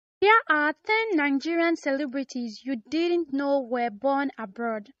Here are 10 Nigerian celebrities you didn't know were born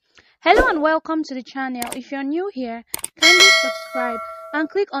abroad. Hello and welcome to the channel. If you're new here, kindly subscribe and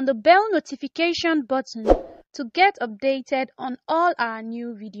click on the bell notification button to get updated on all our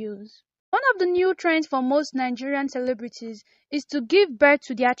new videos. One of the new trends for most Nigerian celebrities is to give birth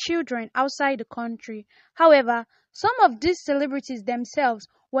to their children outside the country. However, some of these celebrities themselves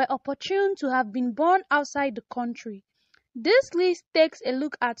were opportune to have been born outside the country. This list takes a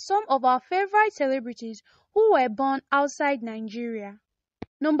look at some of our favorite celebrities who were born outside Nigeria.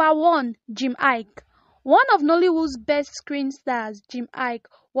 Number 1. Jim Iyke. One of Nollywood's best screen stars, Jim Iyke,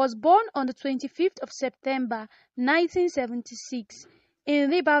 was born on the 25th of September 1976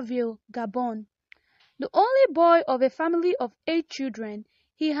 in Libreville, Gabon. The only boy of a family of 8 children,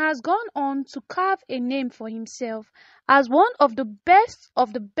 he has gone on to carve a name for himself as one of the best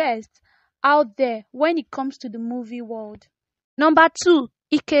out there when it comes to the movie world. Number 2.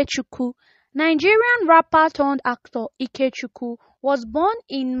 Ikechukwu. Nigerian rapper turned actor Ikechukwu was born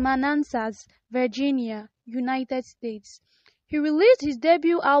in Manassas, Virginia, United States. He released his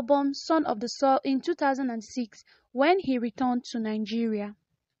debut album Son of the Soil in 2006 when he returned to Nigeria.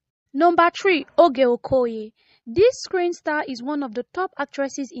 Number 3. Oge Okoye. This screen star is one of the top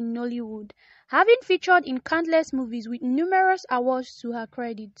actresses in Nollywood, having featured in countless movies with numerous awards to her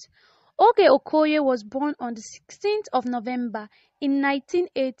credit. Oge Okoye was born on the 16th of November in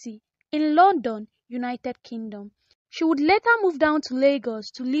 1980 in London, United Kingdom. She would later move down to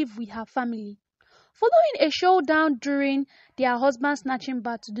Lagos to live with her family. Following a showdown during their husband's snatching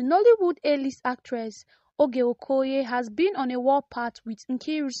battle, the Nollywood A-list actress Oge Okoye has been on a warpath with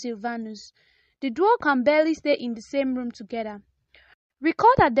Nkiru Sylvanus. The duo can barely stay in the same room together.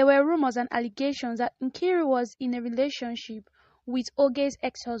 Recall that there were rumors and allegations that Nkiru was in a relationship with Oge's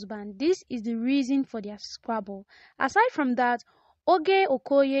ex-husband. This is the reason for their squabble. Aside from that, Oge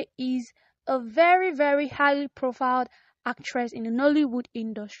Okoye is a very highly profiled actress in the Nollywood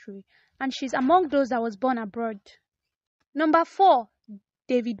industry, and she's among those that was born abroad. Number 4.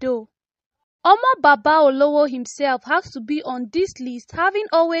 Davido. Omo Baba Olowo himself has to be on this list, having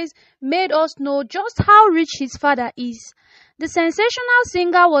always made us know just how rich his father is. The sensational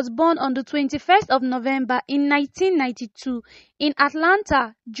singer was born on the 21st of November in 1992 in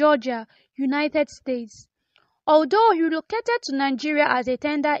Atlanta, Georgia, United States. Although he relocated to Nigeria at a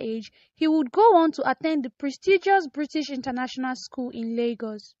tender age, he would go on to attend the prestigious British International School in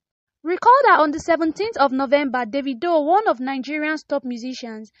Lagos. Recall that on the 17th of November, Davido, one of Nigeria's top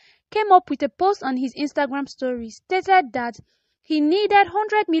musicians, came up with a post on his Instagram story stated that he needed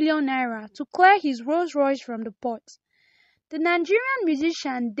 100 million naira to clear his Rolls Royce from the port. The Nigerian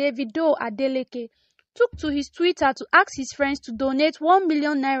musician Davido Adeleke took to his Twitter to ask his friends to donate 1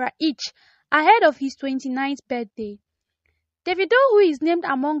 million naira each ahead of his 29th birthday. Davido, who is named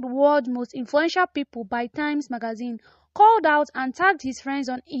among the world's most influential people by Times magazine, called out and tagged his friends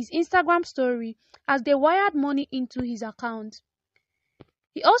on his Instagram story as they wired money into his account.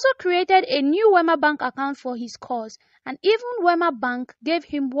 He also created a new Wema Bank account for his cause, and even Wema Bank gave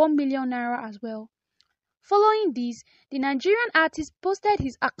him 1 million naira as well. Following this, the Nigerian artist posted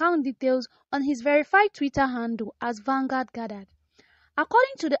his account details on his verified Twitter handle as Vanguard gathered.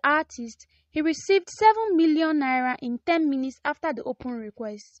 According to the artist, he received 7 million naira in 10 minutes after the open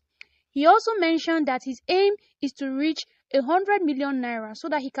request. He also mentioned that his aim is to reach 100 million naira so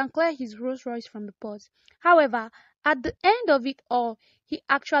that he can clear his Rolls Royce from the port. However, at the end of it all, he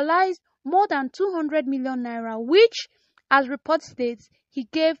actualized more than 200 million naira, which, as report states, he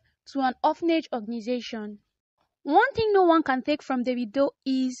gave to an orphanage organization. One thing no one can take from Davido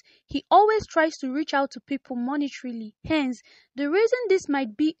is he always tries to reach out to people monetarily. Hence, the reason this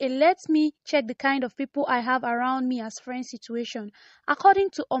might be a let me check the kind of people I have around me as friends situation, according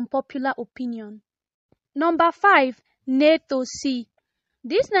to unpopular opinion. Number 5. Neto C.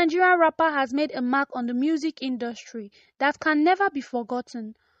 This Nigerian rapper has made a mark on the music industry that can never be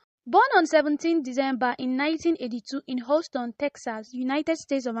forgotten. Born on 17 December in 1982 in Houston, Texas, United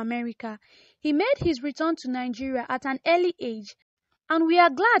States of America, he made his return to Nigeria at an early age, and we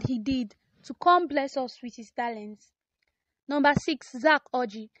are glad he did, to come bless us with his talents. Number 6. Zach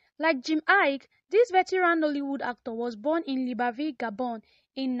Orji. Like Jim Iyke, this veteran Nollywood actor was born in Libreville, Gabon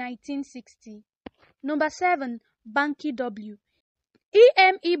in 1960. Number 7. Banky W.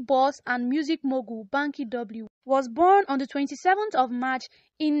 EME boss and music mogul Banky W was born on the 27th of March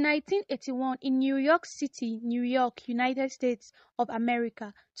in 1981 in New York City, New York, United States of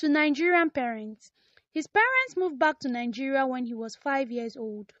America, to Nigerian parents. His parents moved back to Nigeria when he was 5 years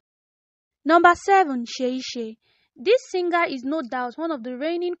old. Number 7. Seyi. This singer is no doubt one of the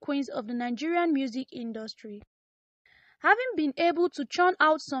reigning queens of the Nigerian music industry. having been able to churn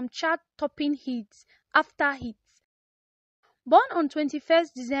out some chart-topping hits after hits. Born on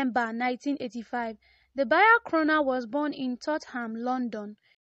 21st December 1985, the Bayer Crooner was born in Tottenham, London,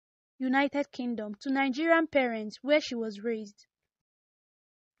 United Kingdom, to Nigerian parents where she was raised.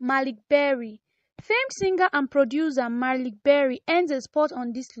 Malik Berry. Famed singer and producer Malik Berry earns a spot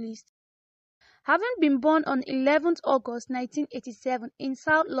on this list, having been born on 11th August 1987 in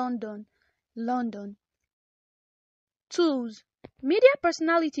South London, London. Tools. Media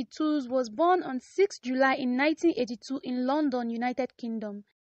personality Tools was born on 6 July in 1982 in London, United Kingdom.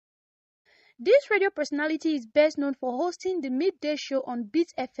 This radio personality is best known for hosting the midday show on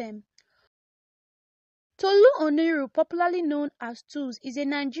Beat FM. Tolu Oniru, popularly known as Tools, is a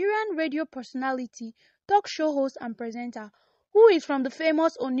Nigerian radio personality, talk show host and presenter who is from the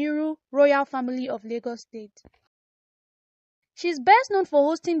famous Oniru royal family of Lagos State. She is best known for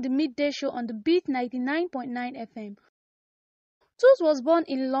hosting the midday show on the Beat 99.9 FM. Tools was born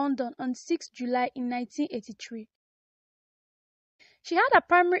in London on 6 July in 1983. She had her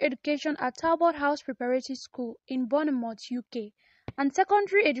primary education at Talbot House Preparatory School in Bournemouth, UK, and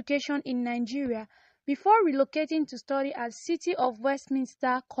secondary education in Nigeria before relocating to study at City of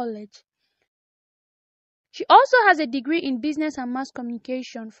Westminster College. She also has a degree in Business and Mass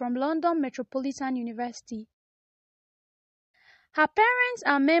Communication from London Metropolitan University. Her parents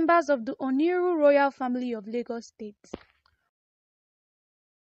are members of the Oniru royal family of Lagos State.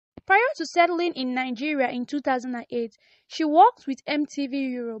 Prior to settling in Nigeria in 2008, she worked with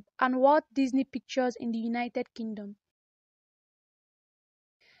MTV Europe and Walt Disney Pictures in the United Kingdom.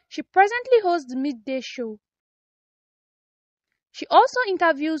 She presently hosts the midday show. She also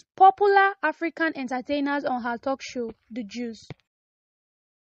interviews popular African entertainers on her talk show, The Juice.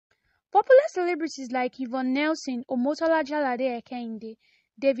 Popular celebrities like Yvonne Nelson, Omotola Jalade Ekinde,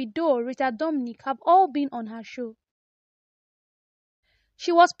 Davido, Rita Dominic have all been on her show.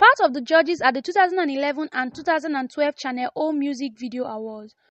 She was part of the judges at the 2011 and 2012 Channel O Music Video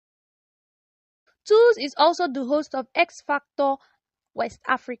Awards. Tools is also the host of X Factor West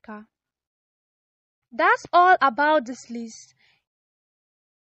Africa. That's all about this list.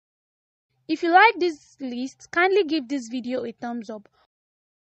 If you like this list, kindly give this video a thumbs up.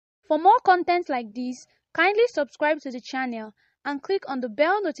 For more content like this, kindly subscribe to the channel and click on the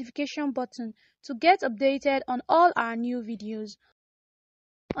bell notification button to get updated on all our new videos.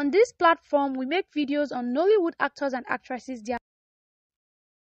 On this platform, we make videos on Nollywood actors and actresses, their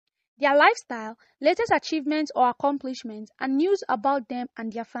lifestyle, latest achievements or accomplishments, and news about them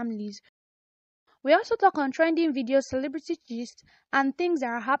and their families. We also talk on trending videos, celebrity gist, and things that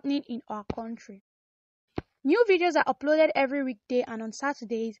are happening in our country. New videos are uploaded every weekday and on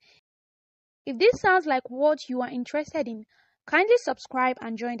Saturdays. If this sounds like what you are interested in, kindly subscribe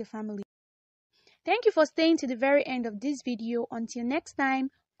and join the family. Thank you for staying to the very end of this video. Until next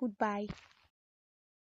time, goodbye.